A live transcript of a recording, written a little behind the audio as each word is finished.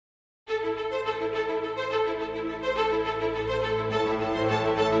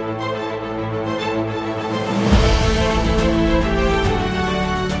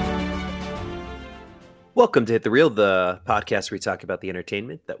Welcome to Hit the Reel, the podcast where we talk about the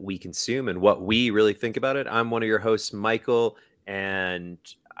entertainment that we consume and what we really think about it. I'm one of your hosts, Michael, and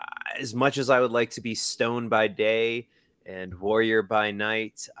as much as I would like to be stone by day and warrior by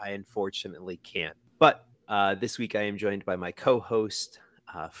night, I unfortunately can't. But this week I am joined by my co-host,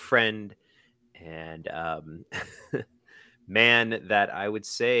 friend, and man that I would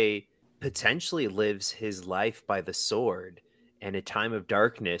say potentially lives his life by the sword in a time of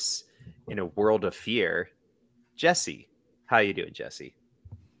darkness in a world of fear. Jesse, how you doing, Jesse?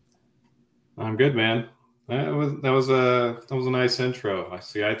 I'm good, man. That was a nice intro.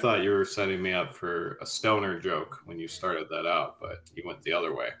 I thought you were setting me up for a stoner joke when you started that out, but you went the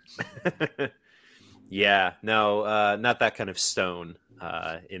other way. Yeah, no, not that kind of stone.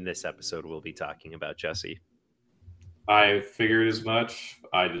 In this episode, we'll be talking about Jesse. I figured as much.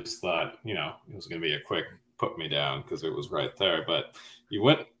 I just thought, it was going to be a quick put me down because it was right there. But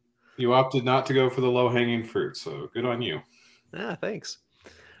you opted not to go for the low hanging fruit. So good on you. Thanks.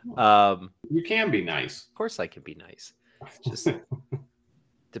 You can be nice. Of course, I can be nice. Just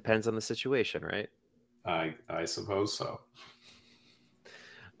depends on the situation, right? I suppose so.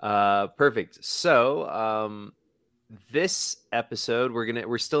 Perfect. So, this episode,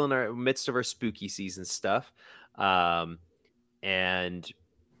 we're still in our midst of our spooky season stuff. And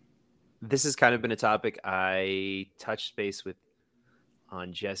this has kind of been a topic I touched base with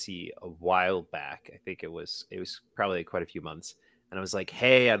on Jesse a while back. I think it was probably quite a few months. And I was like,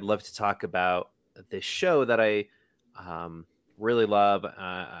 hey, I'd love to talk about this show that I really love.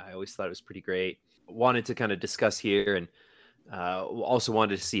 I always thought it was pretty great. Wanted to kind of discuss here, and also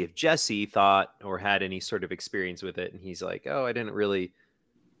wanted to see if Jesse thought or had any sort of experience with it. And he's like, oh, I didn't really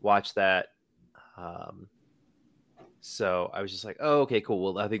watch that. So I was just like, oh, okay, cool.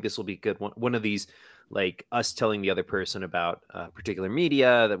 Well, I think this will be good. One of these, like us telling the other person about particular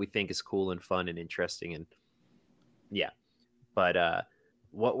media that we think is cool and fun and interesting. And yeah, but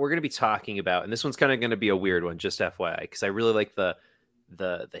what we're going to be talking about, and this one's kind of going to be a weird one, just FYI, because I really like the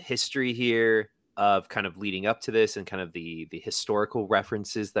history here of kind of leading up to this and kind of the historical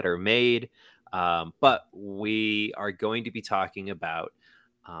references that are made. But we are going to be talking about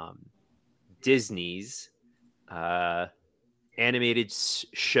Disney's animated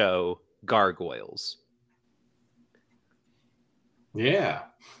show Gargoyles. Yeah.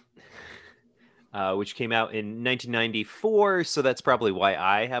 Which came out in 1994, so that's probably why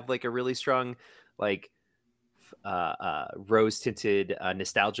I have like a really strong like rose tinted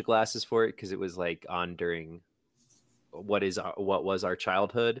nostalgia glasses for it, because it was like on during what was our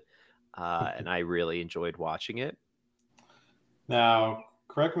childhood, and I really enjoyed watching it. Now,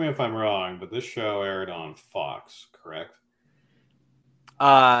 correct me if I'm wrong, but this show aired on Fox, correct?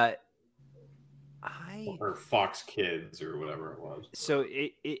 Or Fox Kids or whatever it was. So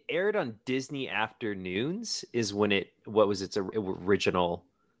it aired on Disney Afternoons is when what was its original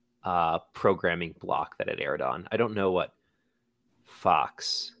programming block that it aired on. I don't know what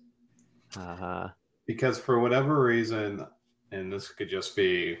Fox. Because for whatever reason, and this could just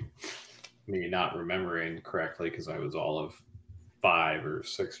be me not remembering correctly because I was all of 5 or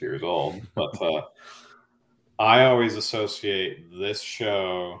 6 years old, but I always associate this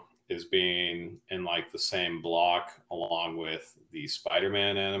show as being in like the same block along with the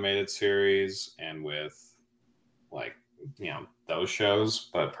Spider-Man animated series and with like, those shows,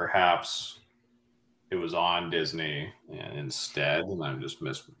 but perhaps it was on Disney instead, and I'm just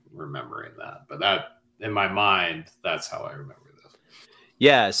misremembering that. But that, in my mind, that's how I remember this.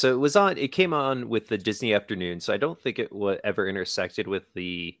 Yeah, so it came on with the Disney Afternoon, so I don't think it ever intersected with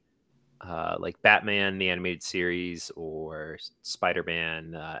the like Batman, the animated series, or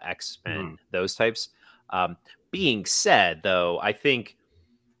Spider-Man, X-Men, those types. Being said, though, I think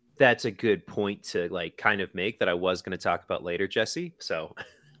that's a good point to like kind of make that I was going to talk about later, Jesse. So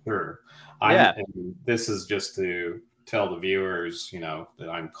sure. Yeah. This is just to tell the viewers, that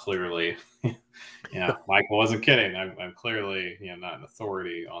I'm clearly, Michael wasn't kidding. I'm clearly, not an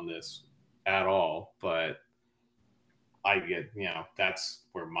authority on this at all, but I get, that's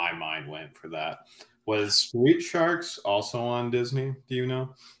where my mind went for that. Was Street Sharks also on Disney? Do you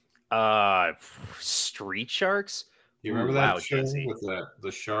know? Street Sharks? Do you remember that show Jesse, with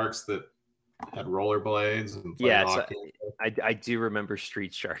the sharks that had rollerblades and played hockey? I do remember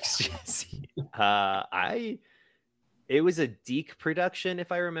Street Sharks, Jesse. It was a Deke production,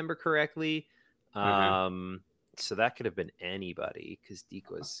 if I remember correctly. So that could have been anybody, because Deke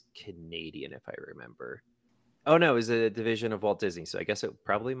was Canadian, if I remember. Oh no, it was a division of Walt Disney, so I guess it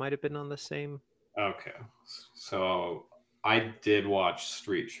probably might have been on the same. Okay, so I did watch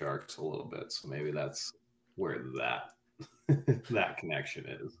Street Sharks a little bit, so maybe that's where that that connection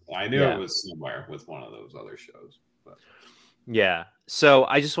is. I knew Yeah. it was somewhere with one of those other shows. But Yeah. So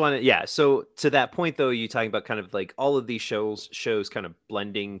I just want to, yeah. So to that point, though, you talking about kind of like all of these shows kind of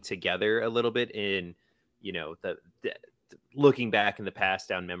blending together a little bit in, the looking back in the past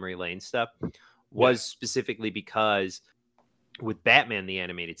down memory lane stuff was specifically because with Batman the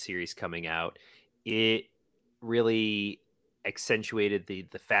animated series coming out, it really accentuated the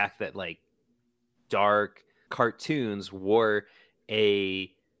fact that like dark cartoons were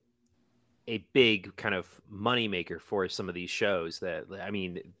a a big kind of moneymaker for some of these shows. That I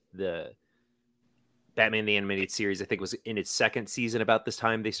mean, the Batman the Animated Series, I think, was in its second season about this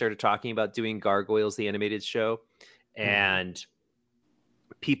time they started talking about doing Gargoyles the animated show, and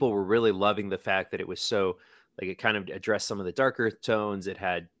people were really loving the fact that it was so like it kind of addressed some of the darker tones. It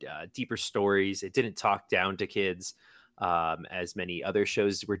had deeper stories. It didn't talk down to kids as many other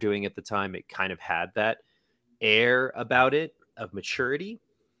shows were doing at the time. It kind of had that air about it of maturity.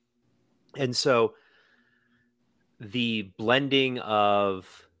 And so the blending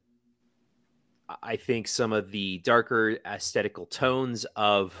of, I think, some of the darker aesthetical tones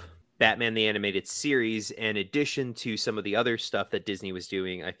of Batman the Animated Series, in addition to some of the other stuff that Disney was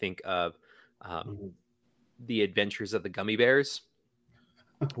doing, I think of The Adventures of the Gummy Bears,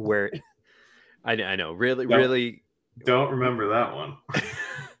 where I know, really don't remember that one.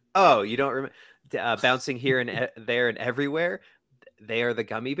 Oh, you don't remember bouncing here and there and everywhere? They are the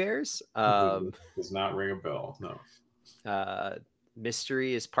Gummy Bears. Does not ring a bell. No.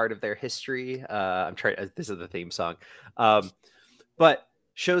 Mystery is part of their history. I'm trying. This is the theme song. But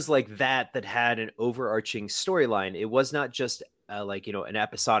shows like that had an overarching storyline. It was not just like an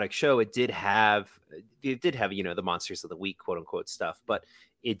episodic show. It did have the monsters of the week, quote unquote, stuff, but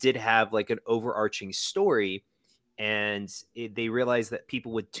it did have like an overarching story, and they realized that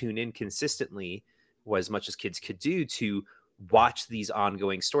people would tune in consistently, or as much as kids could do, to watch these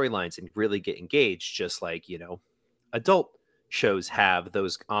ongoing storylines and really get engaged, just like adult shows have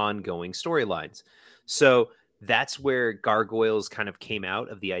those ongoing storylines. So that's where Gargoyles kind of came out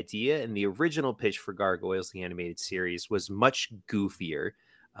of the idea. And the original pitch for Gargoyles, the animated series, was much goofier,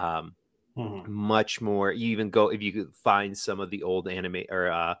 much more. You even go, if you could find some of the old anime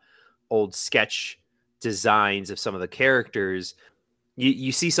or old sketch designs of some of the characters,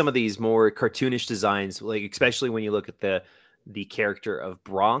 you see some of these more cartoonish designs, like especially when you look at the character of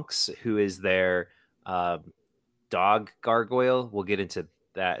Bronx, who is their dog gargoyle. We'll get into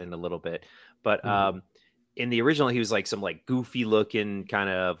that in a little bit, but in the original he was like some like goofy looking kind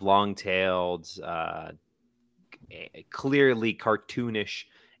of long-tailed clearly cartoonish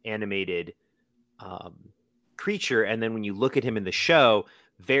animated creature, and then when you look at him in the show,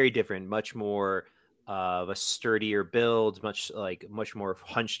 very different, much more of a sturdier build, much more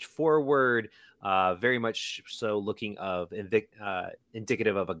hunched forward, very much so looking of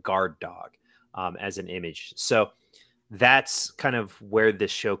indicative of a guard dog as an image. So that's kind of where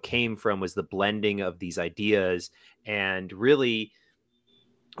this show came from, was the blending of these ideas, and really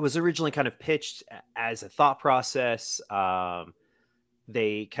was originally kind of pitched as a thought process.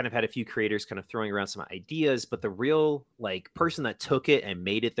 They kind of had a few creators kind of throwing around some ideas, but the real like person that took it and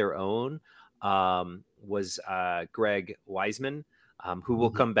made it their own was Greg Weisman, who we'll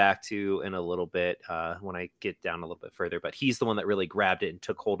come back to in a little bit when I get down a little bit further. But he's the one that really grabbed it and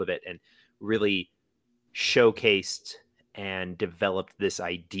took hold of it and really showcased and developed this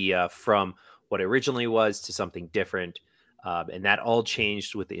idea from what it originally was to something different. And that all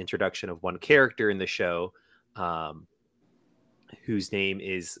changed with the introduction of one character in the show, whose name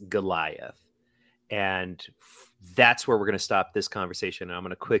is Goliath. And that's where we're going to stop this conversation. And I'm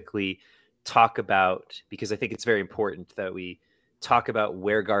going to quickly talk about, because I think it's very important that we talk about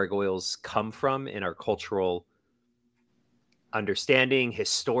where gargoyles come from in our cultural understanding,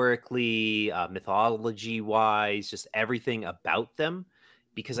 historically, mythology wise, just everything about them,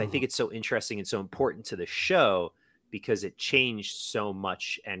 because I think it's so interesting and so important to the show, because it changed so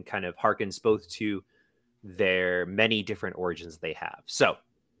much and kind of harkens both to their many different origins they have. So,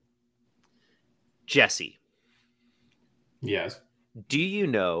 Jesse. Yes. Do you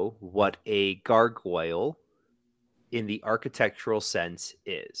know what a gargoyle in the architectural sense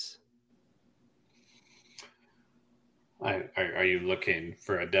is? Are you looking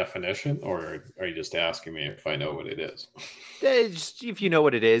for a definition, or are you just asking me if I know what it is? Just, if you know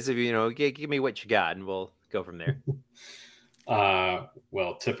what it is, if give me what you got, and we'll go from there.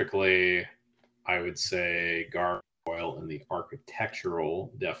 Well, typically, I would say gargoyle in the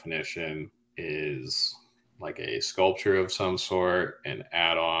architectural definition is like a sculpture of some sort, an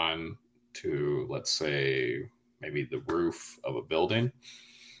add-on to, let's say, maybe the roof of a building.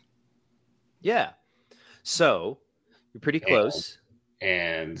 Yeah. So You're pretty and, close.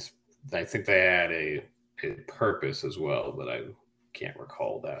 and I think they had a purpose as well, but I can't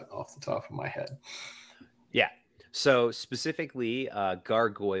recall that off the top of my head. Yeah. So specifically,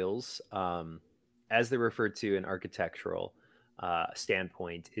 gargoyles, as they're referred to in architectural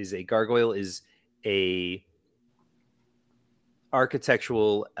standpoint, is a gargoyle is a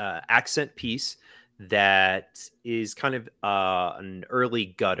architectural accent piece that is kind of an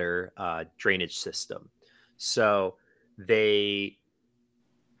early gutter drainage system. So they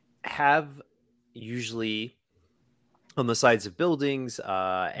have usually on the sides of buildings,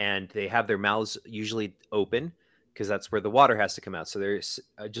 and they have their mouths usually open because that's where the water has to come out. So there's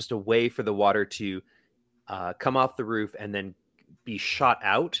just a way for the water to come off the roof and then be shot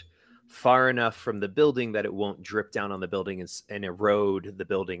out far enough from the building that it won't drip down on the building and erode the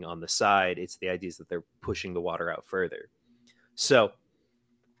building on the side. It's the idea is that they're pushing the water out further. So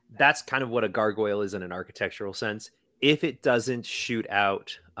that's kind of what a gargoyle is in an architectural sense. If it doesn't shoot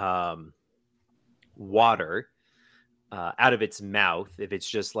out water out of its mouth, if it's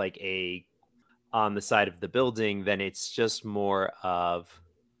just like a on the side of the building, then it's just more of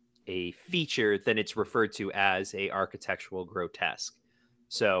a feature. Then it's referred to as a architectural grotesque.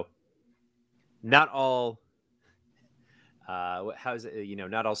 So not all how's it,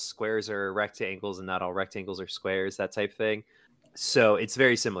 not all squares are rectangles and not all rectangles are squares, that type thing. So it's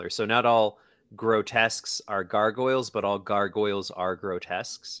very similar. So not all grotesques are gargoyles, but all gargoyles are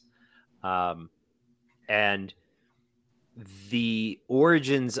grotesques. And the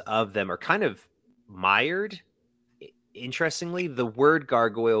origins of them are kind of mired. Interestingly, the word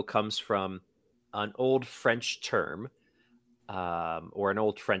gargoyle comes from an old French term or an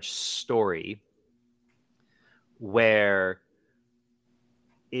old French story where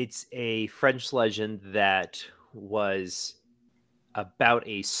it's a French legend that was about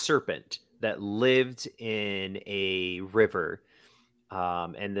a serpent that lived in a river.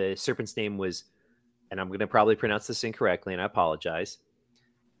 And the serpent's name was, and I'm going to probably pronounce this incorrectly, and I apologize,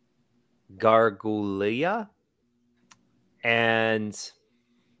 Gargoulia, and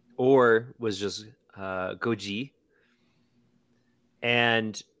or was just Goji.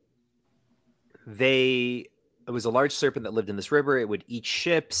 And it was a large serpent that lived in this river. It would eat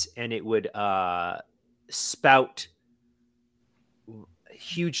ships, and it would spout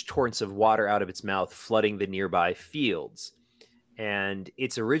huge torrents of water out of its mouth, flooding the nearby fields. And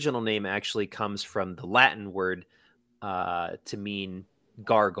its original name actually comes from the Latin word to mean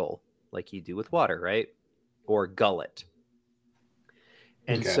gargle, like you do with water, right? Or gullet.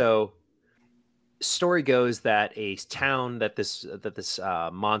 And so story goes that a town that this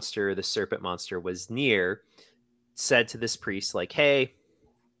monster, the serpent monster, was near, said to this priest, like, hey,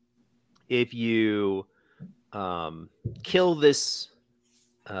 if you kill this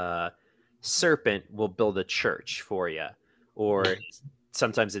serpent, we'll build a church for you. Or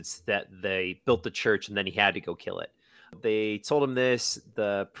sometimes it's that they built the church and then he had to go kill it. They told him this.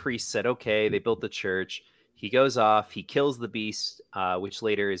 The priest said, okay. They built the church. He goes off. He kills the beast, which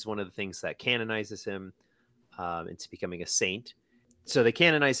later is one of the things that canonizes him into becoming a saint. So they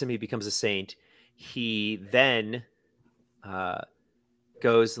canonize him. He becomes a saint. He then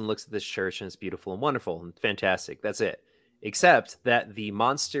goes and looks at this church, and it's beautiful and wonderful and fantastic. That's it. Except that the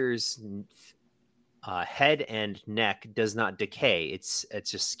monster's head and neck does not decay. It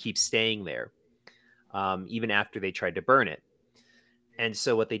just keeps staying there, even after they tried to burn it. And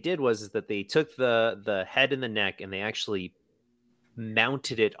so what they did was that they took the head and the neck, and they actually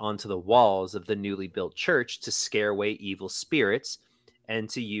mounted it onto the walls of the newly built church to scare away evil spirits and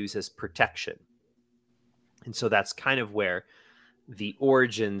to use as protection. And so that's kind of where the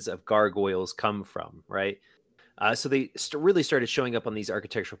origins of gargoyles come from, right? So they really started showing up on these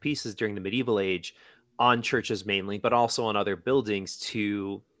architectural pieces during the medieval age, on churches mainly, but also on other buildings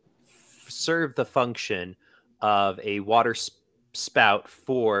to serve the function of a water spout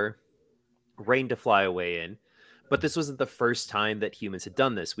for rain to fly away in. But this wasn't the first time that humans had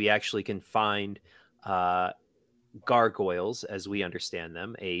done this. We actually can find gargoyles, as we understand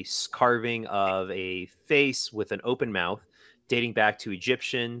them, a carving of a face with an open mouth dating back to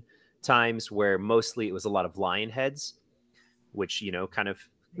Egyptian times, where mostly it was a lot of lion heads, which, kind of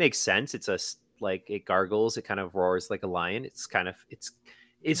makes sense. Like it gargles, it kind of roars like a lion.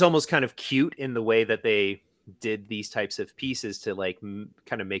 It's almost kind of cute in the way that they did these types of pieces to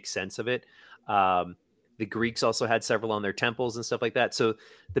kind of make sense of it. The Greeks also had several on their temples and stuff like that. So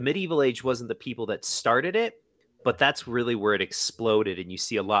the medieval age wasn't the people that started it, but that's really where it exploded. And you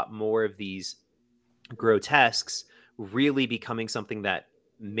see a lot more of these grotesques really becoming something that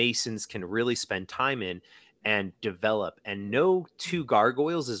Masons can really spend time in and develop. And no two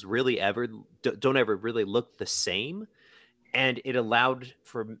gargoyles is really don't ever really look the same. and it allowed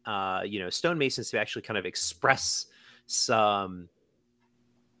for stonemasons to actually kind of express some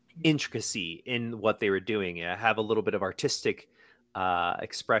intricacy in what they were doing, have a little bit of artistic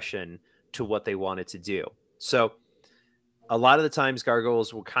expression to what they wanted to do. So a lot of the times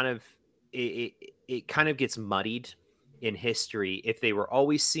gargoyles will kind of it kind of gets muddied in history if they were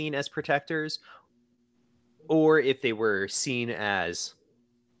always seen as protectors or if they were seen as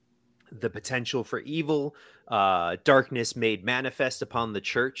the potential for evil, darkness made manifest upon the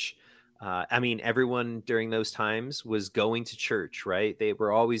church. I mean, everyone during those times was going to church, right? They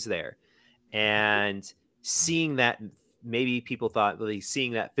were always there. And seeing that, maybe people thought really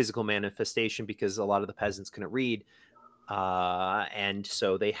seeing that physical manifestation because a lot of the peasants couldn't read. And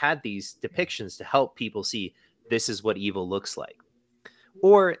so they had these depictions to help people see this is what evil looks like.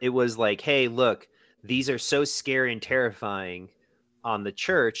 Or it was like, hey, look, these are so scary and terrifying on the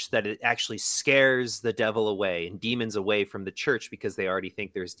church that it actually scares the devil away and demons away from the church because they already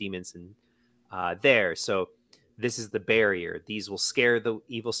think there's demons in there. So this is the barrier. These will scare the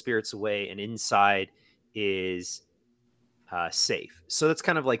evil spirits away, and inside is safe. So that's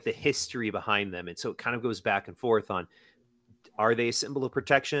kind of like the history behind them. And so it kind of goes back and forth on, are they a symbol of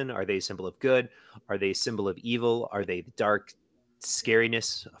protection? Are they a symbol of good? Are they a symbol of evil? Are they the dark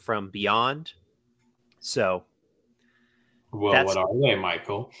scariness from beyond? So, well, what are they,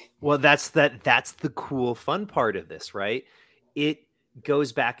 Michael? Well, that's the cool, fun part of this, right? It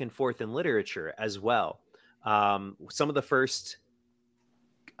goes back and forth in literature as well. Some of the first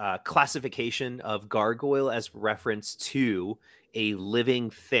classification of gargoyle as reference to a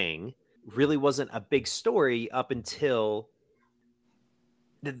living thing really wasn't a big story up until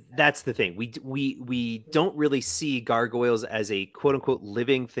that's the thing. We don't really see gargoyles as a quote unquote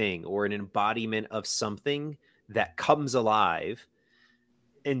living thing or an embodiment of something that comes alive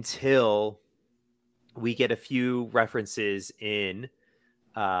until we get a few references in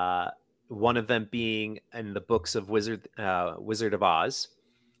one of them being in the books of Wizard of Oz.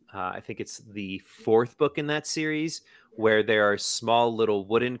 I think it's the fourth book in that series, where there are small little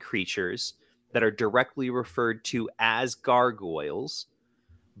wooden creatures that are directly referred to as gargoyles,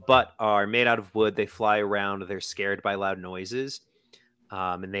 but are made out of wood. They fly around. They're scared by loud noises.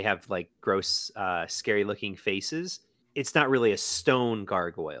 And they have like gross, scary looking faces. It's not really a stone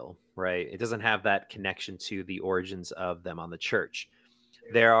gargoyle, right? It doesn't have that connection to the origins of them on the church.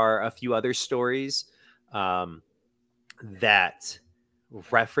 There are a few other stories that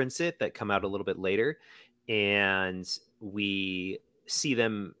reference it that come out a little bit later. And we see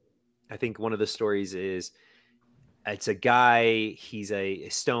them. I think one of the stories is it's a guy, he's a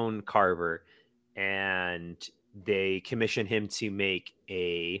stone carver, and they commission him to make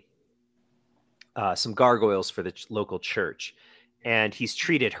some gargoyles for the local church, and he's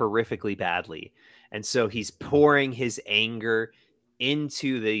treated horrifically badly, and so he's pouring his anger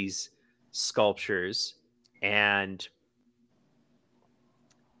into these sculptures, and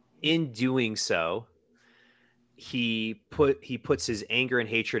in doing so he puts his anger and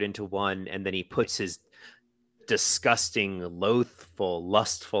hatred into one, and then he puts his disgusting, loathful,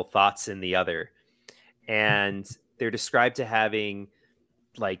 lustful thoughts in the other. And they're described to having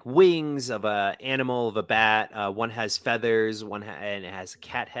like wings of a animal, of a bat. One has feathers, and it has a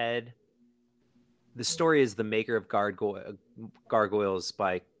cat head. The story is The Maker of Gargoyles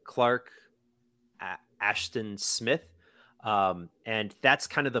by Clark Ashton Smith. And that's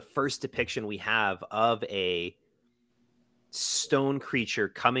kind of the first depiction we have of a stone creature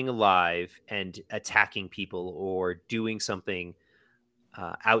coming alive and attacking people or doing something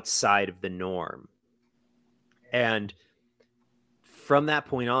outside of the norm. And from that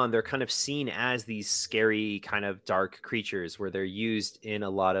point on, they're kind of seen as these scary kind of dark creatures, where they're used in a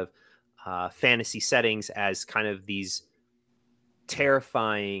lot of fantasy settings as kind of these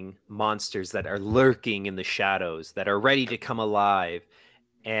terrifying monsters that are lurking in the shadows, that are ready to come alive,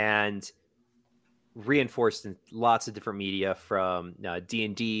 and reinforced in lots of different media, from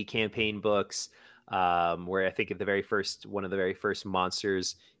D&D campaign books, where I think one of the very first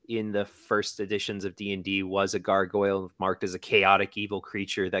monsters in the first editions of D&D was a gargoyle, marked as a chaotic evil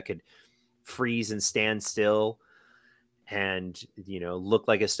creature that could freeze and stand still and, look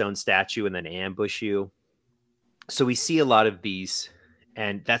like a stone statue and then ambush you. So we see a lot of these,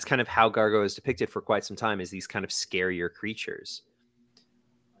 and that's kind of how gargoyles depicted for quite some time, as these kind of scarier creatures,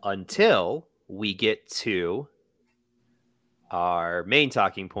 until we get to our main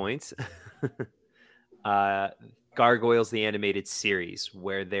talking points. Gargoyles, the animated series,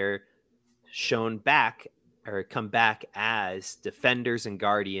 where they're shown back or come back as defenders and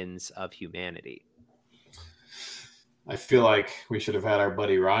guardians of humanity. I feel like we should have had our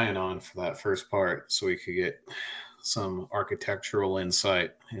buddy Ryan on for that first part so we could get some architectural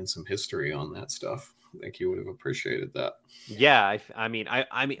insight and some history on that stuff. I think you would have appreciated that. Yeah, I mean,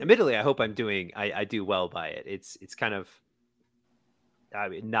 admittedly, I hope I do well by it. It's kind of, I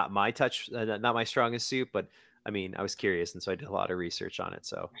mean, not my touch, not my strongest suit, but I mean, I was curious, and so I did a lot of research on it.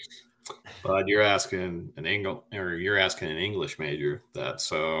 So, but you're asking an English major that,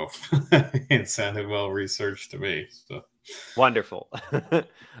 so it sounded well researched to me. So wonderful.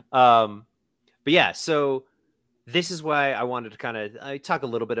 But yeah, so this is why I wanted to kind of talk a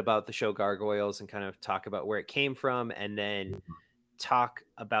little bit about the show Gargoyles and kind of talk about where it came from, and then talk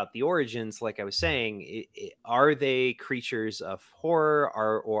about the origins. Like I was saying, are they creatures of horror,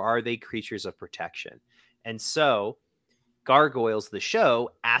 or are they creatures of protection? And so Gargoyles, the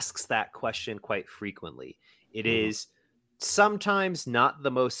show, asks that question quite frequently. It is sometimes not the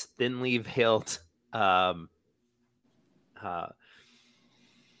most thinly veiled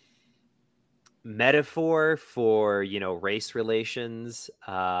metaphor for, you know, race relations,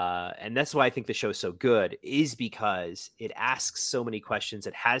 and that's why I think the show is so good, is because it asks so many questions,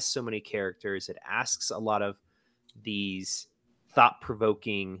 it has so many characters, it asks a lot of these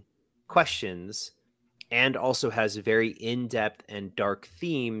thought-provoking questions, and also has very in-depth and dark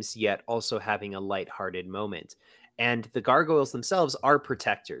themes, yet also having a lighthearted moment. And the gargoyles themselves are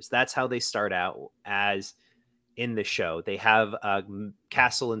protectors. That's how they start out as in the show. They have a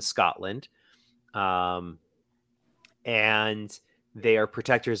castle in Scotland, and they are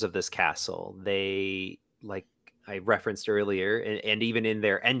protectors of this castle. They, like I referenced earlier, and even in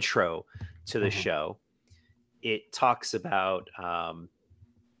their intro to the show, it talks about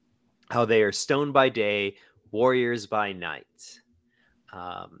how they are stone by day, warriors by night.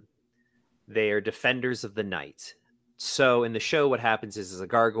 They are defenders of the night. So in the show, what happens is the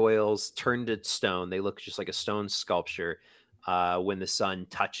gargoyles turn to stone. They look just like a stone sculpture when the sun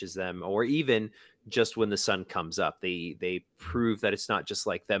touches them, or even just when the sun comes up. They prove that it's not just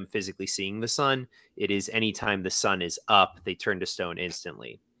like them physically seeing the sun. It is anytime the sun is up, they turn to stone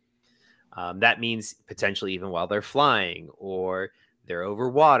instantly. That means potentially even while they're flying, or they're over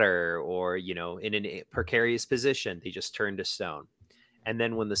water, or, you know, in a precarious position, they just turn to stone. And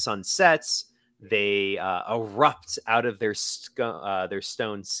then when the sun sets, they erupt out of their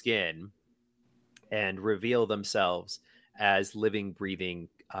stone skin and reveal themselves as living, breathing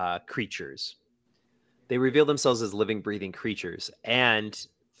creatures. They reveal themselves as living, breathing creatures. And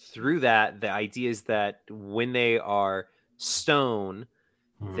through that, the idea is that when they are stone,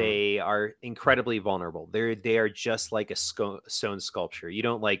 they are incredibly vulnerable. They are just like a stone sculpture. You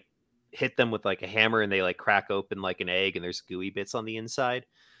don't like hit them with like a hammer and they like crack open like an egg and there's gooey bits on the inside.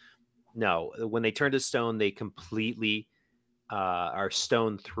 No, when they turn to stone, they completely are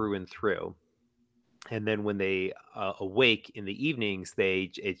stone through and through. And then when they awake in the evenings,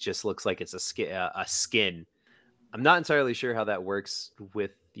 it just looks like it's a skin. I'm not entirely sure how that works with,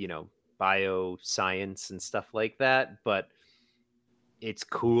 you know, bioscience and stuff like that, but it's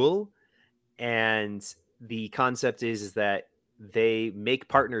cool. And the concept is that they make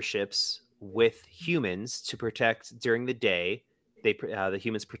partnerships with humans to protect during the day. The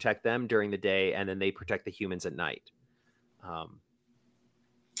humans protect them during the day, and then they protect the humans at night.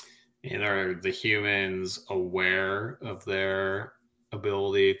 And are the humans aware of their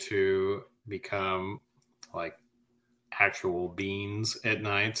ability to become like actual beings at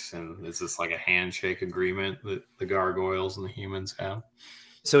night? And is this like a handshake agreement that the gargoyles and the humans have?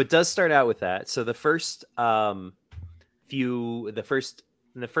 So it does start out with that. So the first in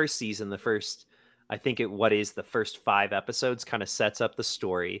the first season, I think what is the first 5 episodes kind of sets up the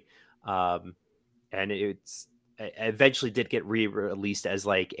story. And it's eventually did get re-released as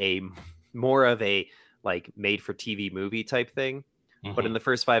like a more of a like made for TV movie type thing. But in the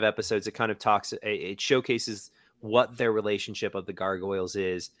first 5 episodes, it kind of it showcases what their relationship of the gargoyles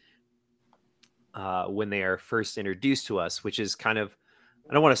is when they are first introduced to us, which is kind of,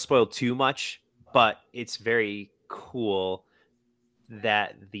 I don't want to spoil too much, but it's very cool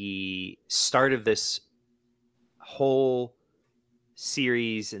that the start of this whole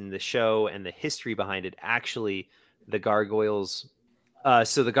series and the show and the history behind it, actually the gargoyles,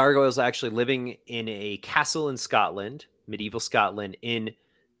 so the gargoyles are actually living in a castle in Scotland, medieval Scotland, in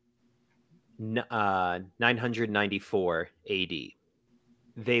 994 AD.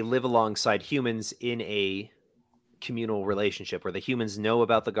 They live alongside humans in a communal relationship where the humans know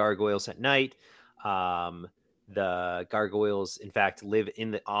about the gargoyles at night. The gargoyles, in fact, live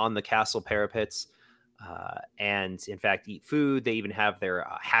on the castle parapets, and in fact eat food. They even have their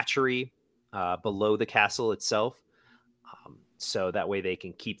hatchery below the castle itself, so that way they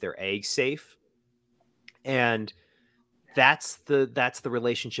can keep their eggs safe. And that's the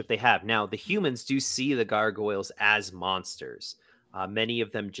relationship they have. Now, the humans do see the gargoyles as monsters. Many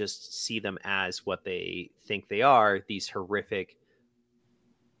of them just see them as what they think they are, these horrific,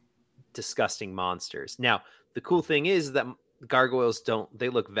 disgusting monsters. Now, the cool thing is that gargoyles they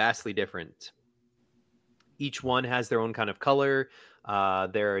look vastly different. Each one has their own kind of color.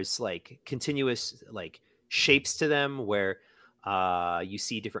 There's like continuous like shapes to them where you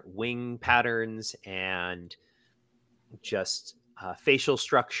see different wing patterns and just facial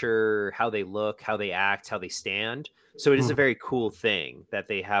structure, how they look, how they act, how they stand. So it is a very cool thing that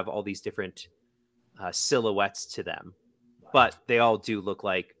they have all these different silhouettes to them, but they all do look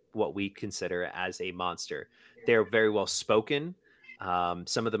like what we consider as a monster. They're very well spoken.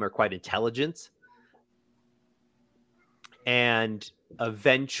 Some of them are quite intelligent. And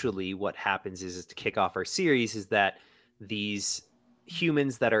eventually what happens is to kick off our series is that these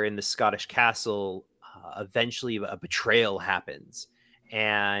humans that are in the Scottish castle, eventually a betrayal happens.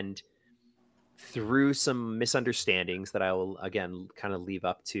 And through some misunderstandings that I will, again, kind of leave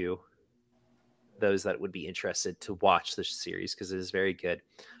up to those that would be interested to watch this series because it is very good,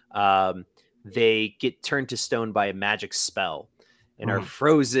 they get turned to stone by a magic spell and are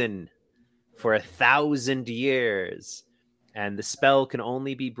frozen for 1,000 years. And the spell can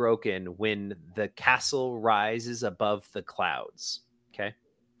only be broken when the castle rises above the clouds. Okay.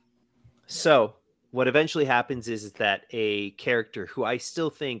 So what eventually happens is that a character who I still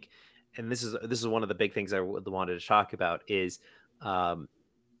think, and this is one of the big things I wanted to talk about, is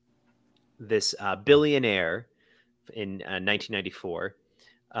this billionaire in 1994,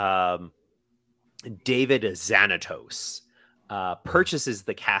 David Xanatos, purchases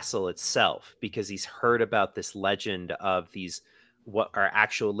the castle itself because he's heard about this legend of these what are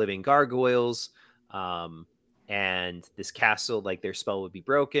actual living gargoyles, and this castle, like their spell would be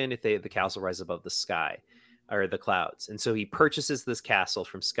broken if the castle rises above the sky or the clouds. And so he purchases this castle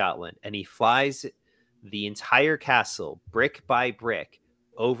from Scotland and he flies the entire castle brick by brick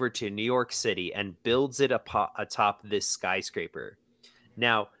over to New York City and builds it atop this skyscraper.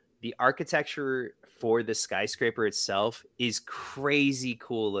 Now, the architecture for the skyscraper itself is crazy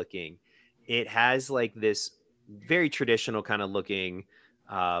cool looking. It has like this very traditional kind of looking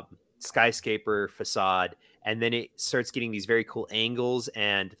skyscraper facade, and then it starts getting these very cool angles,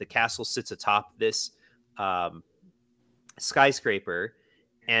 and the castle sits atop this skyscraper,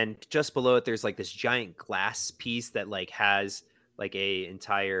 and just below it there's like this giant glass piece that like has like a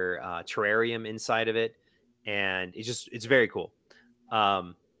entire terrarium inside of it, and it's very cool.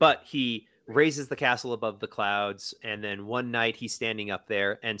 But he raises the castle above the clouds, and then one night he's standing up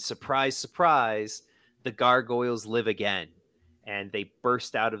there, and surprise, surprise, the gargoyles live again, and they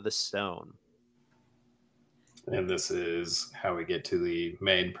burst out of the stone. And this is how we get to the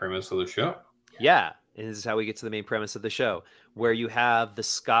main premise of the show. Yeah, and this is how we get to the main premise of the show, where you have the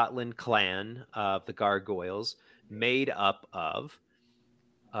Scotland clan of the gargoyles made up of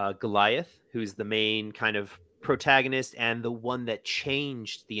Goliath, who's the main kind of protagonist and the one that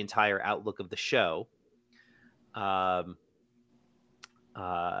changed the entire outlook of the show,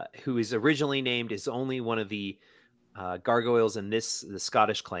 who is originally named is only one of the gargoyles in the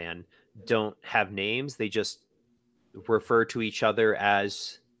Scottish clan don't have names. They just refer to each other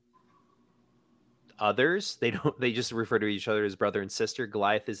as others. They just refer to each other as brother and sister.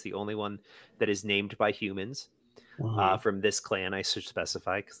 Goliath is the only one that is named by humans from this clan, I should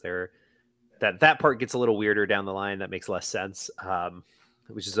specify, because that part gets a little weirder down the line. That makes less sense,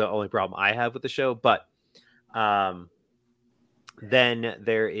 which is the only problem I have with the show. But then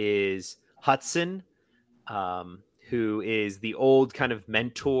there is Hudson, who is the old kind of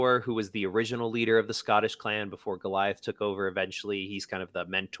mentor, who was the original leader of the Scottish clan before Goliath took over. Eventually, he's kind of the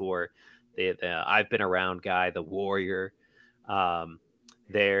mentor, the I've been around guy, the warrior.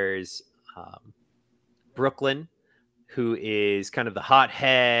 There's Brooklyn, who is kind of the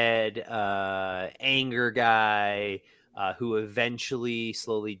hothead, anger guy, who eventually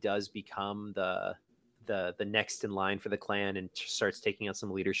slowly does become the next in line for the clan and starts taking on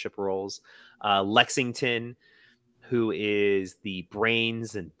some leadership roles. Lexington, who is the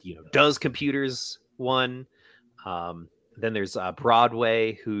brains and does computers one. Then there's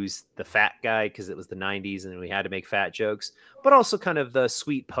Broadway, who's the fat guy because it was the 90s and we had to make fat jokes, but also kind of the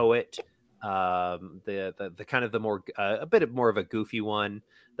sweet poet. The kind of the more a bit more of a goofy one,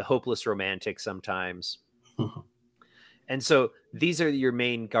 the hopeless romantic sometimes. And so these are your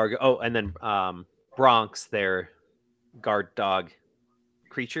main and then Bronx, their guard dog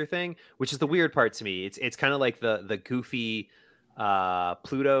creature thing, which is the weird part to me. It's kind of like the goofy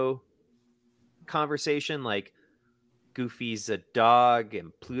Pluto conversation, like Goofy's a dog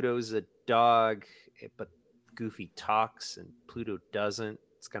and Pluto's a dog, but Goofy talks and Pluto doesn't.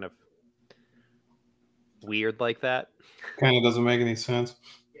 It's kind of weird like that. Kind of doesn't make any sense.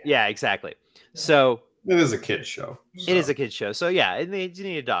 Yeah, exactly. So it is a kid's show. It is a kid's show. So yeah, you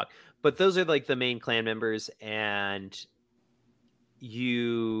need a dog. But those are like the main clan members, and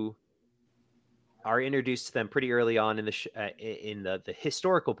you are introduced to them pretty early on in the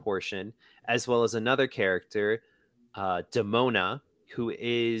historical portion, as well as another character, Demona, who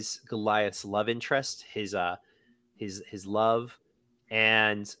is Goliath's love interest, his love.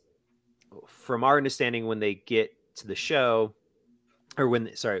 And from our understanding, when they get to the show,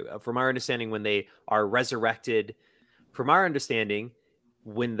 from our understanding, when they are resurrected, from our understanding,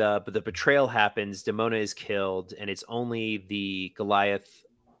 when the betrayal happens, Demona is killed, and it's only the Goliath,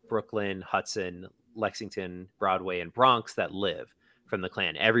 Brooklyn, Hudson, Lexington, Broadway, and Bronx that live from the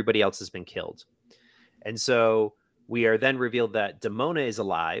clan. Everybody else has been killed. And so we are then revealed that Demona is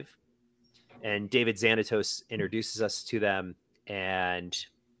alive, and David Xanatos introduces us to them. And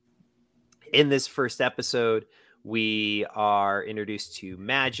in this first episode, we are introduced to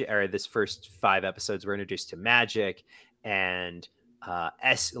magic, or this first 5 episodes, we're introduced to magic and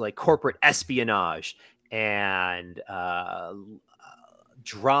like corporate espionage and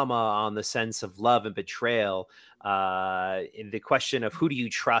drama on the sense of love and betrayal. In the question of who do you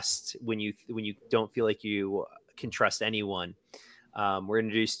trust when you don't feel like you can trust anyone. We're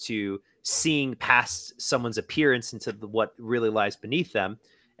introduced to seeing past someone's appearance into what really lies beneath them.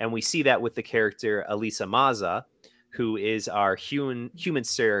 And we see that with the character Elisa Maza, who is our human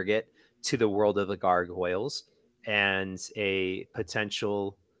surrogate to the world of the gargoyles and a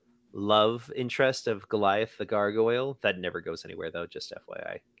potential love interest of Goliath the gargoyle. That never goes anywhere, though, just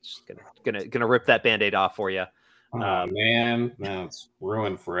FYI. Just gonna rip that Band-Aid off for you. Oh, man, now it's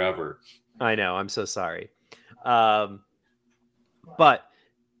ruined forever. I know, I'm so sorry. But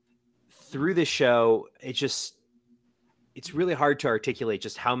through the show, it's really hard to articulate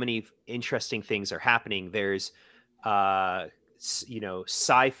just how many interesting things are happening. There's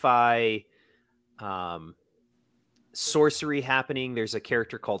sci-fi sorcery happening. There's a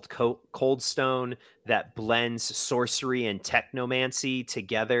character called Coldstone that blends sorcery and technomancy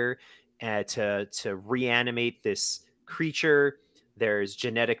together to reanimate this creature. There's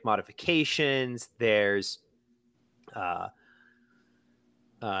genetic modifications. There's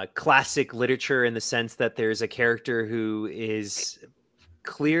classic literature in the sense that there's a character who is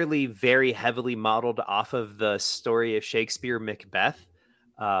clearly very heavily modeled off of the story of Shakespeare, Macbeth.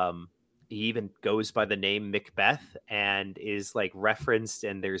 He even goes by the name Macbeth and is like referenced,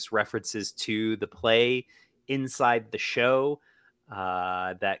 and there's references to the play inside the show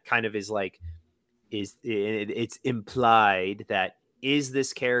that kind of is like, it's implied that is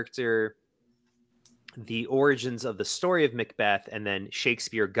this character the origins of the story of Macbeth, and then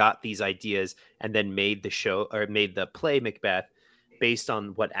Shakespeare got these ideas and then made the show, or made the play Macbeth based on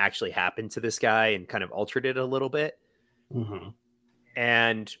what actually happened to this guy and kind of altered it a little bit. Mm-hmm.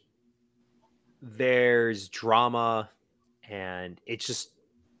 And there's drama, and it's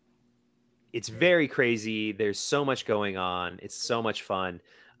very crazy. There's so much going on. It's so much fun.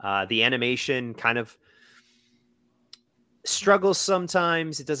 The animation kind of struggles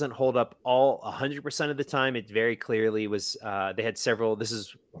sometimes. It doesn't hold up 100% of the time. It very clearly was, they had several, this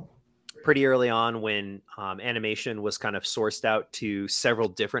is pretty early on when animation was kind of sourced out to several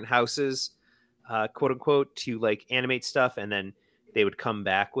different houses, quote unquote, to like animate stuff, and then they would come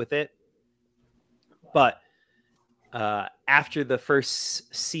back with it. But after the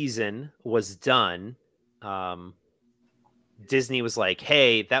first season was done, Disney was like,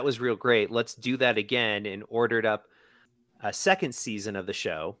 hey, that was real great. Let's do that again, and ordered up a second season of the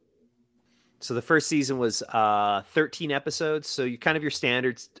show. So the first season was 13 episodes. So you kind of your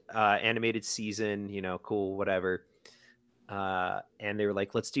standard animated season, cool, whatever. And they were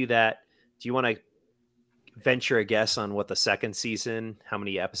like, let's do that. Do you want to venture a guess on what the second season, how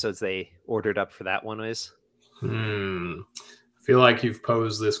many episodes they ordered up for that one is? I feel like you've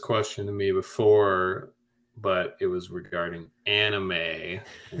posed this question to me before, but it was regarding anime.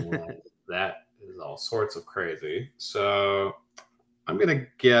 And that is all sorts of crazy. So I'm going to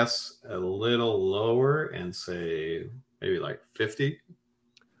guess a little lower and say maybe like 50.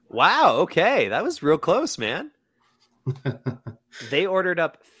 Wow. Okay. That was real close, man. They ordered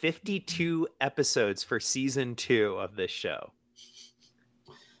up 52 episodes for season 2 of this show.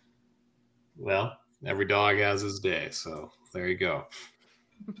 Well, every dog has his day. So there you go.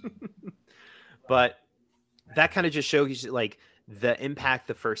 But that kind of just shows like the impact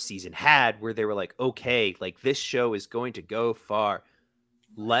the first season had, where they were like, okay, like this show is going to go far.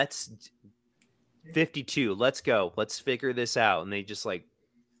 52, let's go. Let's figure this out. And they just like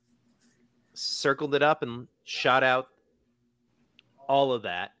circled it up and shot out all of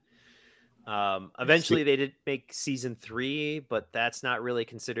that. Eventually they did make season 3, but that's not really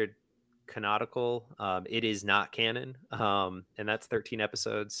considered canonical. It is not canon. And that's 13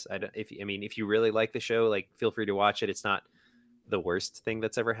 episodes. If you really like the show, like, feel free to watch it. It's not the worst thing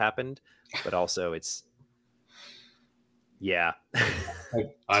that's ever happened, but also it's, yeah.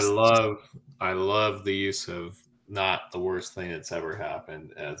 I love the use of not the worst thing that's ever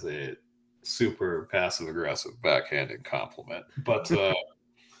happened as a super passive aggressive backhanded compliment. But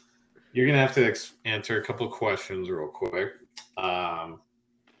you're gonna have to answer a couple of questions real quick.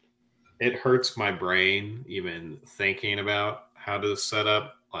 It hurts my brain even thinking about how to set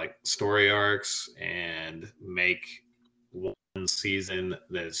up like story arcs and make one season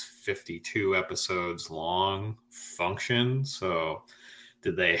that's 52 episodes long function. So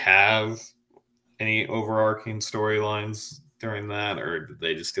did they have any overarching storylines during that, or did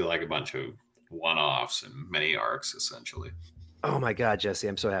they just do like a bunch of one-offs and mini arcs essentially? Oh my God, Jesse,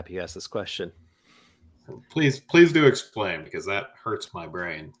 I'm so happy you asked this question. So please do explain, because that hurts my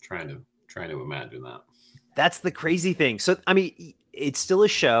brain trying to imagine that. That's the crazy thing. So, I mean, it's still a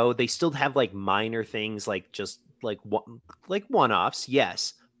show. They still have like minor things, like just like one-offs,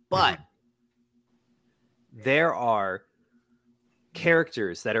 yes, but there are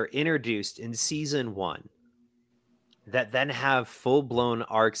characters that are introduced in season 1 that then have full-blown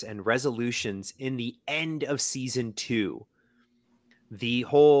arcs and resolutions in the end of season 2. The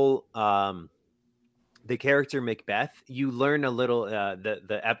whole the character Macbeth, you learn a little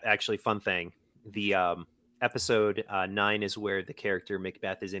actually fun thing. The episode 9 is where the character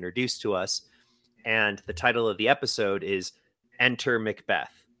Macbeth is introduced to us, and the title of the episode is Enter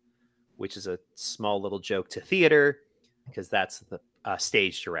Macbeth, which is a small little joke to theater, because that's the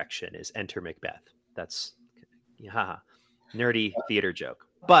stage direction is Enter Macbeth. That's nerdy theater joke.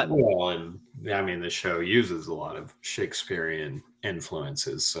 But well, and I mean, the show uses a lot of Shakespearean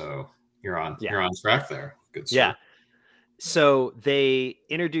influences, so you're on track there. Good stuff. Yeah. So they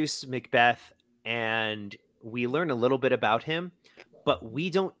introduced Macbeth, and we learn a little bit about him, but we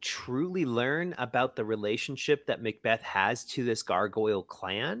don't truly learn about the relationship that Macbeth has to this gargoyle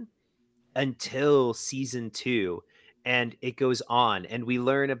clan until season 2, and it goes on, and we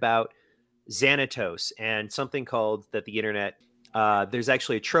learn about Xanatos and something called that the internet. There's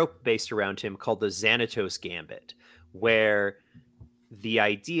actually a trope based around him called the Xanatos Gambit, where the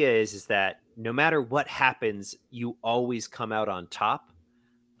idea is that no matter what happens, you always come out on top.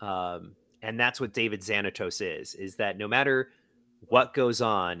 And that's what David Xanatos is that no matter what goes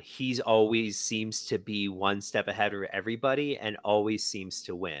on, he's always seems to be one step ahead of everybody and always seems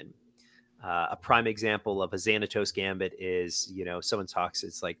to win. A prime example of a Xanatos Gambit is, someone talks,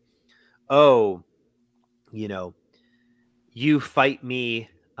 it's like, oh, you fight me,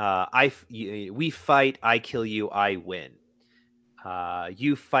 we fight, I kill you, I win.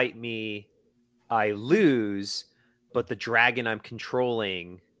 You fight me, I lose, but the dragon I'm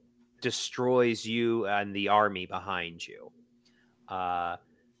controlling destroys you and the army behind you.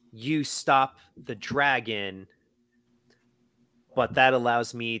 You stop the dragon, but that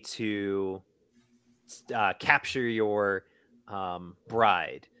allows me to capture your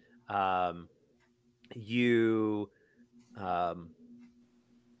bride. You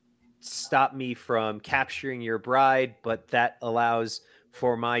stop me from capturing your bride, but that allows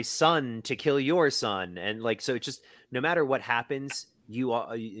for my son to kill your son. And like, so it's just, no matter what happens,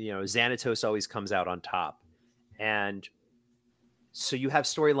 Xanatos always comes out on top. And so you have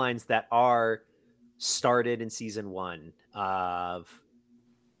storylines that are started in season 1 of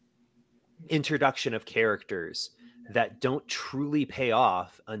introduction of characters that don't truly pay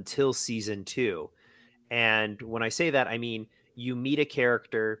off until season 2. And when I say that, I mean, you meet a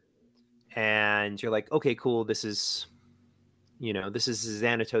character and you're like, okay, cool. This is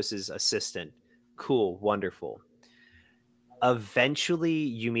Xanatos' assistant. Cool. Wonderful. Eventually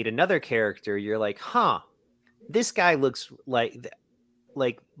you meet another character. You're like, this guy looks like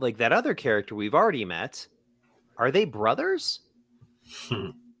that other character we've already met. Are they brothers?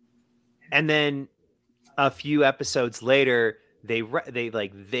 And then a few episodes later, they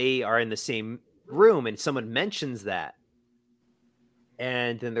are in the same room and someone mentions that.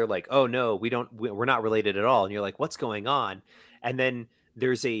 And then they're like, oh no, we're not related at all. And you're like, what's going on? And then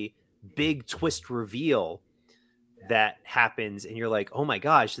there's a big twist reveal that happens. And you're like, oh my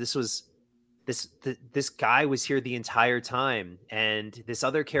gosh, this guy was here the entire time. And this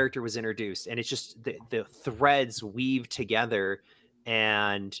other character was introduced. And it's just the threads weave together.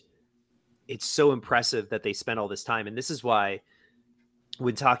 And it's so impressive that they spent all this time. And this is why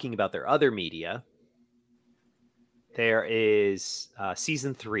when talking about their other media, there is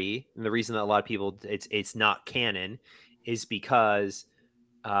season 3, and the reason that a lot of people it's not canon is because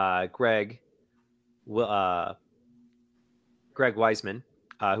Greg Weisman,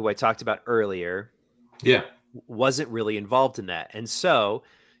 who I talked about earlier, wasn't really involved in that. And so,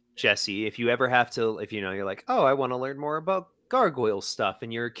 Jesse, if you ever have to, if you're like, oh, I want to learn more about gargoyle stuff,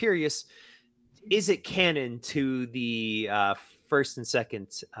 and you're curious, is it canon to the first and second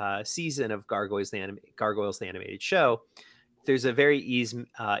season of Gargoyles, the animated show? There's a very easy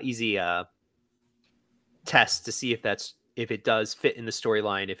test to see if it does fit in the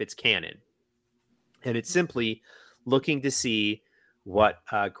storyline, if it's canon. And it's simply looking to see what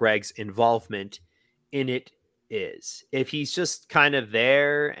Greg's involvement in it is. If he's just kind of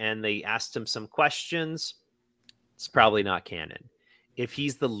there and they asked him some questions, it's probably not canon. If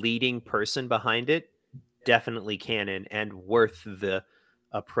he's the leading person behind it, definitely canon and worth the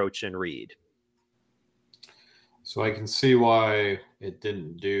approach and read. So I can see why it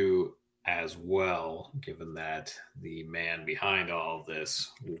didn't do as well, given that the man behind all of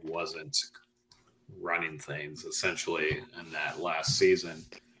this wasn't running things essentially in that last season.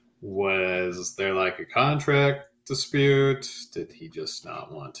 Was there like a contract dispute? Did he just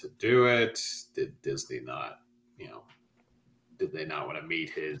not want to do it? Did Disney not, did they not want to meet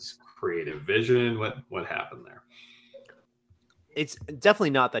his creative vision? What happened there? It's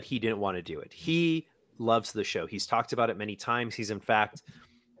definitely not that he didn't want to do it. He loves the show. He's talked about it many times. He's in fact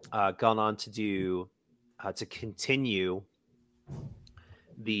gone on to do to continue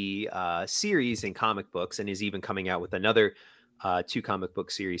the series in comic books, and is even coming out with another 2 comic book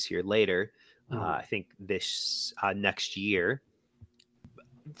series here later. I think this next year.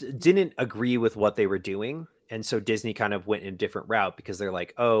 Didn't agree with what they were doing, and so Disney kind of went in a different route because they're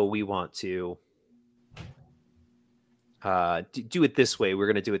like, oh, we want to do it this way. We're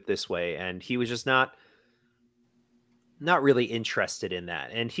going to do it this way. And he was just not really interested in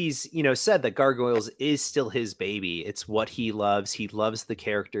that. And he's, said that Gargoyles is still his baby. It's what he loves. He loves the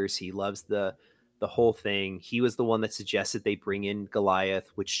characters. He loves the whole thing. He was the one that suggested they bring in Goliath,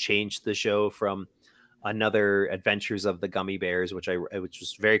 which changed the show from another Adventures of the Gummy Bears, which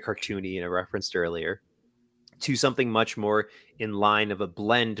was very cartoony and I referenced earlier, to something much more in line of a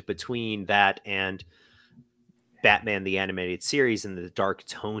blend between that and Batman the Animated Series and the dark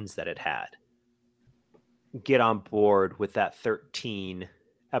tones that it had. Get on board with that 13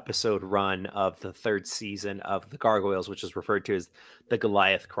 episode run of the 3rd season of the Gargoyles, which is referred to as the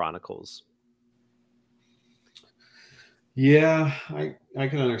Goliath Chronicles. Yeah, I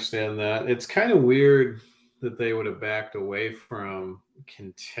can understand that. It's kind of weird that they would have backed away from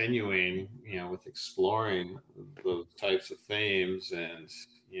continuing, with exploring those types of themes and,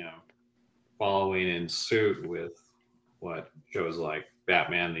 following in suit with what shows like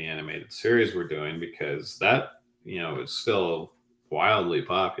Batman the Animated Series were doing, because that, is still wildly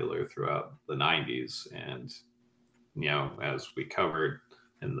popular throughout the 90s. And, as we covered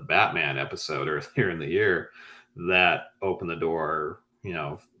in the Batman episode earlier in the year, that opened the door,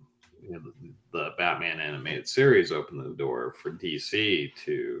 the Batman Animated Series opened the door for DC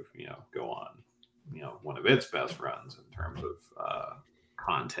to, go on, one of its best runs in terms of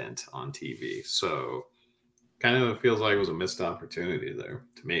content on TV. So kind of feels like it was a missed opportunity there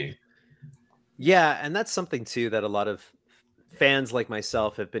to me. Yeah, and that's something too that a lot of fans like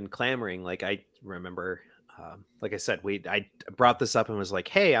myself have been clamoring. Like I remember, like I said, I brought this up and was like,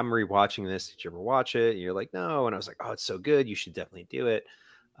 "Hey, I'm rewatching this. Did you ever watch it?" And you're like, "No," and I was like, "Oh, it's so good. You should definitely do it."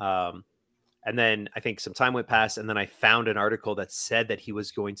 And then I think some time went past, and then I found an article that said that he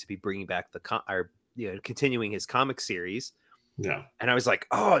was going to be bringing back continuing his comic series. Yeah, and I was like,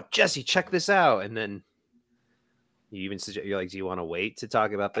 "Oh, Jesse, check this out!" And then you even you're like, "Do you want to wait to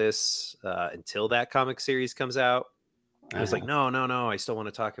talk about this until that comic series comes out?" I was like, no, I still want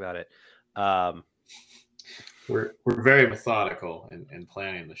to talk about it. We're very methodical in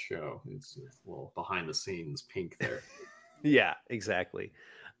planning the show. It's a little behind the scenes pink there. Yeah, exactly.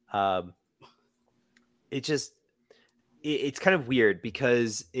 It's kind of weird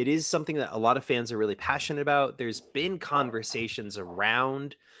because it is something that a lot of fans are really passionate about. There's been conversations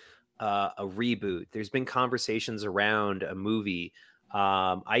around a reboot. There's been conversations around a movie.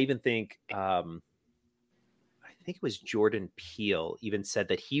 I even think it was Jordan Peele even said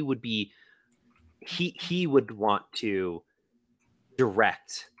that he would want to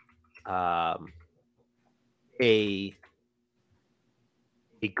direct a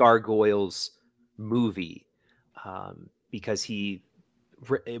Gargoyles movie because it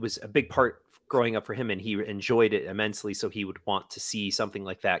was a big part growing up for him and he enjoyed it immensely, so he would want to see something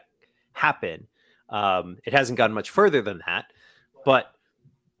like that happen. It hasn't gone much further than that, but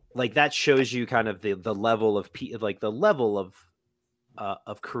like that shows you kind of the level of like the level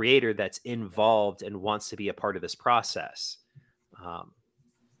of creator that's involved and wants to be a part of this process.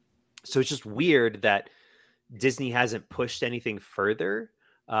 So it's just weird that Disney hasn't pushed anything further.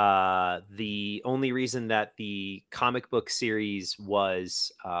 The only reason that the comic book series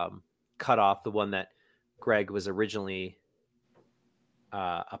was cut off, the one that Greg was originally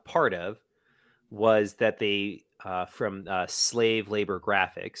a part of, was that they from Slave Labor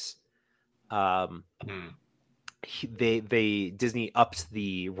Graphics, they Disney upped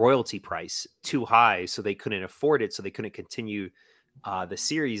the royalty price too high, so they couldn't afford it, so they couldn't continue the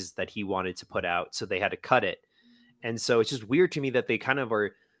series that he wanted to put out, so they had to cut it. And so it's just weird to me that they kind of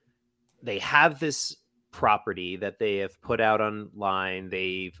they have this property that they have put out online.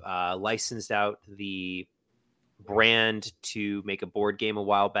 They've licensed out the brand to make a board game a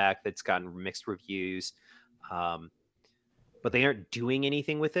while back that's gotten mixed reviews, but they aren't doing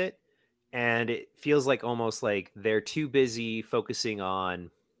anything with it. And it feels like almost like they're too busy focusing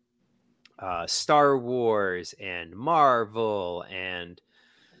on Star Wars and Marvel and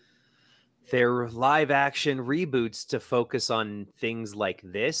their live action reboots to focus on things like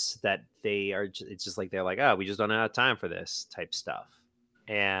this, that it's just like they're like, oh, we just don't have time for this type stuff.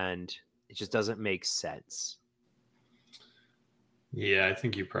 And it just doesn't make sense. Yeah, I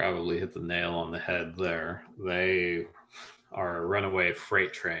think you probably hit the nail on the head there. They are a runaway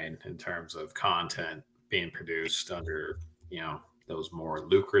freight train in terms of content being produced under, those more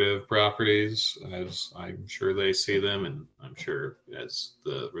lucrative properties, as I'm sure they see them, and I'm sure as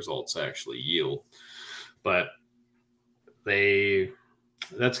the results actually yield. But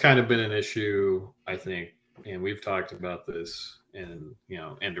that's kind of been an issue, I think, and we've talked about this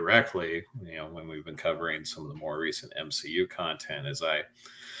indirectly, when we've been covering some of the more recent MCU content, is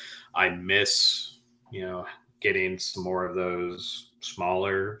I miss, getting some more of those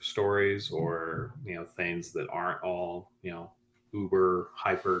smaller stories, or, things that aren't all, uber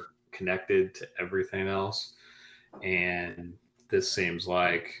hyper connected to everything else. And this seems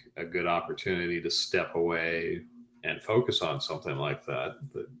like a good opportunity to step away and focus on something like that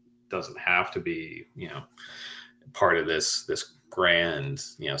doesn't have to be, part of this grand,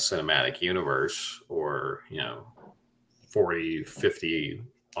 cinematic universe, or, 40, 50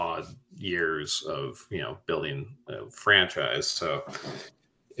 odd years of, building a franchise. So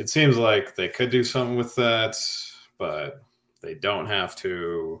it seems like they could do something with that, but they don't have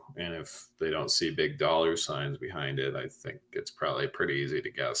to. And if they don't see big dollar signs behind it, I think it's probably pretty easy to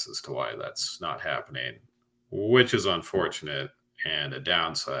guess as to why that's not happening, which is unfortunate and a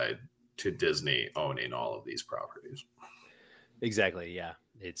downside to Disney owning all of these properties. Exactly. Yeah.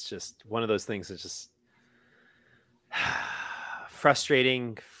 It's just one of those things that's just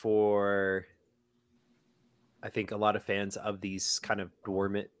frustrating for, I think, a lot of fans of these kind of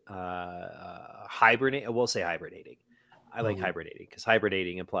dormant, hibernating. We'll say hibernating. I like hibernating because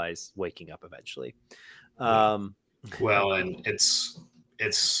hibernating implies waking up eventually. Well, and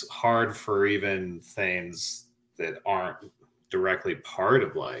it's hard for even things that aren't directly part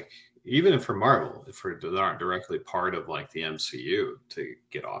of, like, even for Marvel, that aren't directly part of like the MCU, to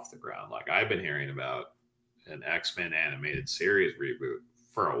get off the ground. Like, I've been hearing about an X-Men animated series reboot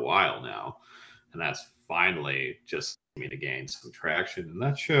for a while now, and that's finally just to gain some traction. And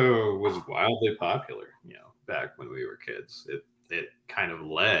that show was wildly popular, back when we were kids. It kind of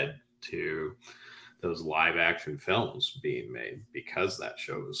led to those live action films being made because that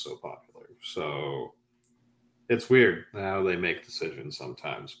show was so popular. So it's weird how they make decisions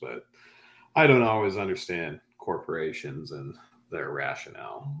sometimes, but I don't always understand corporations and their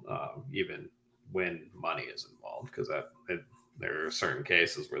rationale, even when money is involved, because there are certain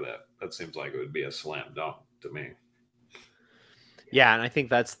cases where that seems like it would be a slam dunk to me. Yeah, and I think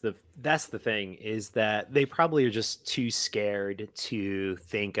that's the thing, is that they probably are just too scared to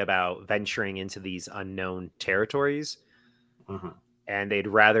think about venturing into these unknown territories. Mm-hmm. And they'd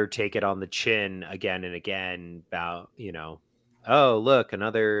rather take it on the chin again and again about, oh, look,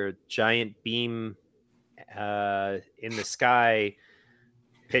 another giant beam in the sky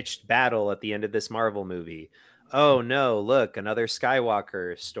pitched battle at the end of this Marvel movie. Oh no, look, another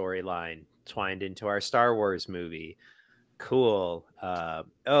Skywalker storyline twined into our Star Wars movie. Cool.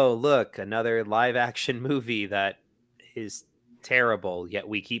 Oh, look, another live action movie that is terrible, yet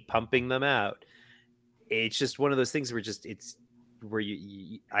we keep pumping them out. It's just one of those things where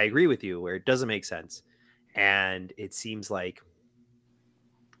I agree with you, where it doesn't make sense. And it seems like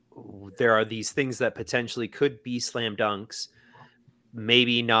there are these things that potentially could be slam dunks,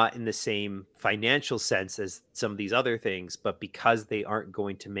 maybe not in the same financial sense as some of these other things, but because they aren't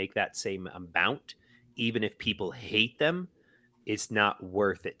going to make that same amount, even if people hate them, it's not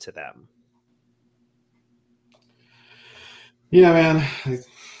worth it to them. Yeah, man.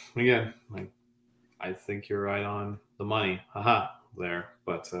 Again, I think you're right on the money. Haha, there.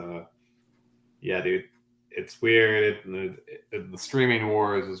 But yeah, dude, it's weird. The streaming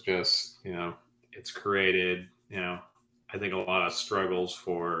wars is just, it's created, I think a lot of struggles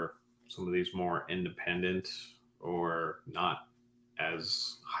for some of these more independent or not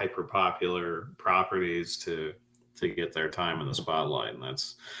as hyper popular properties to get their time in the spotlight. And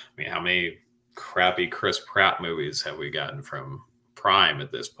that's, I mean, how many crappy Chris Pratt movies have we gotten from Prime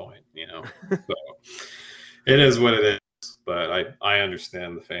at this point? So it is what it is. But I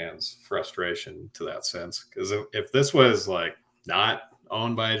understand the fans' frustration to that sense, because if this was like not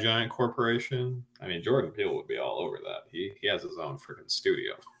owned by a giant corporation, I mean, Jordan Peele would be all over that. He has his own freaking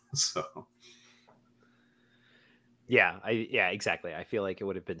studio, so. Yeah, exactly. I feel like it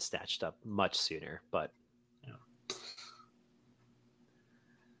would have been snatched up much sooner, but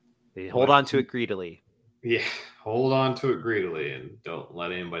they hold on to it greedily. Yeah, hold on to it greedily and don't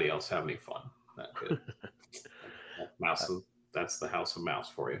let anybody else have any fun. That's the House of Mouse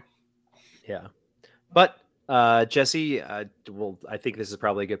for you. Yeah. But Jesse, well, I think this is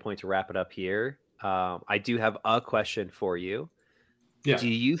probably a good point to wrap it up here. I do have a question for you. Yeah. Do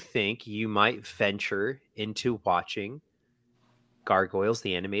you think you might venture into watching Gargoyles,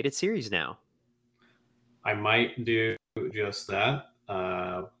 the animated series now? I might do just that.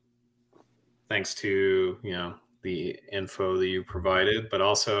 Thanks to, the info that you provided, but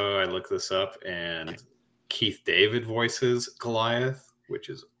also I looked this up and Keith David voices Goliath, which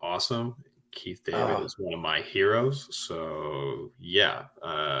is awesome. Keith David is one of my heroes. So yeah,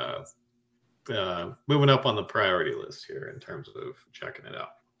 moving up on the priority list here in terms of checking it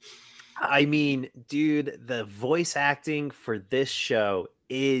out. I mean, dude, the voice acting for this show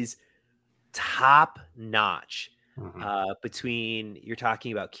is top notch. Mm-hmm. Between, you're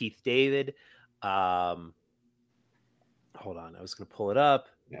talking about Keith David. Hold on, I was going to pull it up.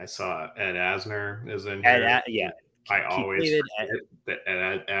 Yeah, I saw Ed Asner is in here. Yeah. I always forget that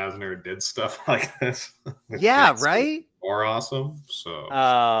Ed Asner did stuff like this. Yeah, right? More awesome. So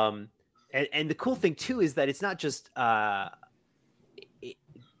and the cool thing too is that it's not just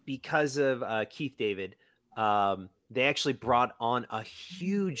because of Keith David. They actually brought on a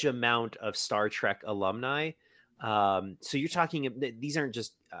huge amount of Star Trek alumni. So you're talking, these aren't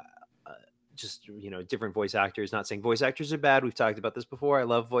just different voice actors. Not saying voice actors are bad. We've talked about this before. I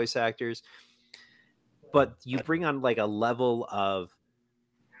love voice actors, but you bring on like a level of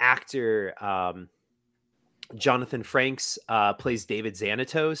actor. Jonathan Frakes plays David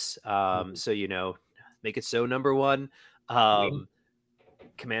Xanatos. So make it so #1.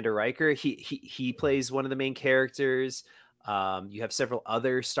 Commander Riker, he plays one of the main characters. You have several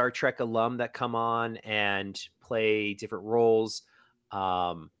other Star Trek alum that come on and play different roles.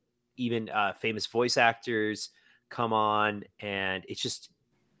 Even famous voice actors come on, and it's just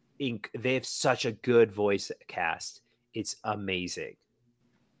they have such a good voice cast. It's amazing.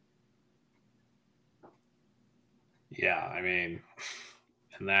 Yeah, I mean,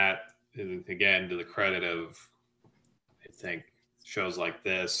 and that, again, to the credit of, I think, shows like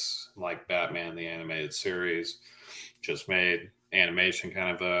this, like Batman the Animated Series, just made animation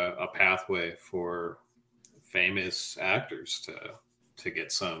kind of a pathway for famous actors to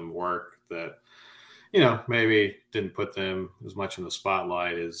get some work that, maybe didn't put them as much in the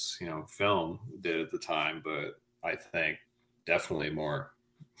spotlight as, film did at the time, but I think definitely more,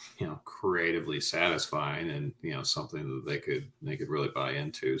 creatively satisfying and, something that they could really buy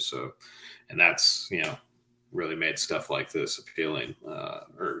into. So, and that's, really made stuff like this appealing,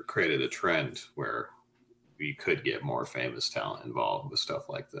 or created a trend where we could get more famous talent involved with stuff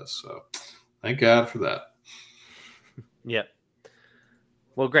like this. So thank God for that. Yep.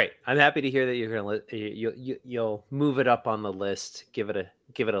 Well, great. I'm happy to hear that you're going to you'll move it up on the list. Give it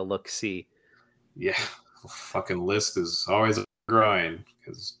a look. See. Yeah. Fucking list is always growing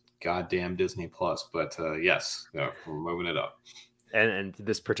because goddamn Disney Plus. But yes, we're moving it up. And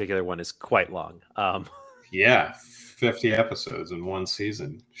this particular one is quite long. Yeah, 50 episodes in one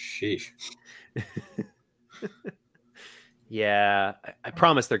season. Sheesh. Yeah, I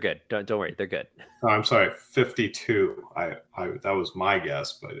promise they're good. Don't worry, they're good. Oh, I'm sorry, 52. I that was my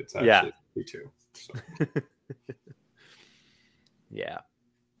guess, but it's actually 52. So. Yeah,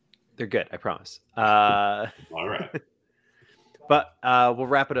 they're good. I promise. All right. But we'll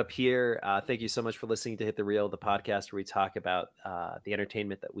wrap it up here. Thank you so much for listening to Hit the Reel, the podcast where we talk about the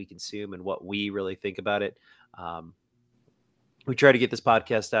entertainment that we consume and what we really think about it. We try to get this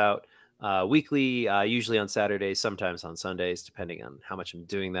podcast out weekly, usually on Saturdays, sometimes on Sundays, depending on how much I'm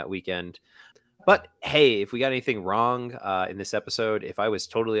doing that weekend. But hey, if we got anything wrong in this episode, if I was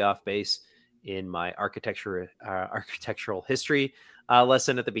totally off base in my architectural history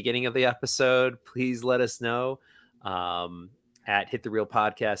lesson at the beginning of the episode, please let us know at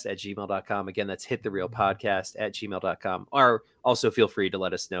hitthereelpodcast@gmail.com. Again, that's hitthereelpodcast@gmail.com. Or also feel free to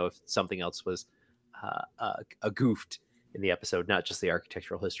let us know if something else was goofed in the episode, not just the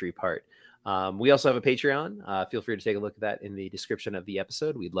architectural history part. We also have a Patreon. Feel free to take a look at that in the description of the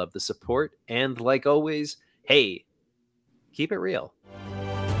episode. We'd love the support. And like always, hey, keep it real.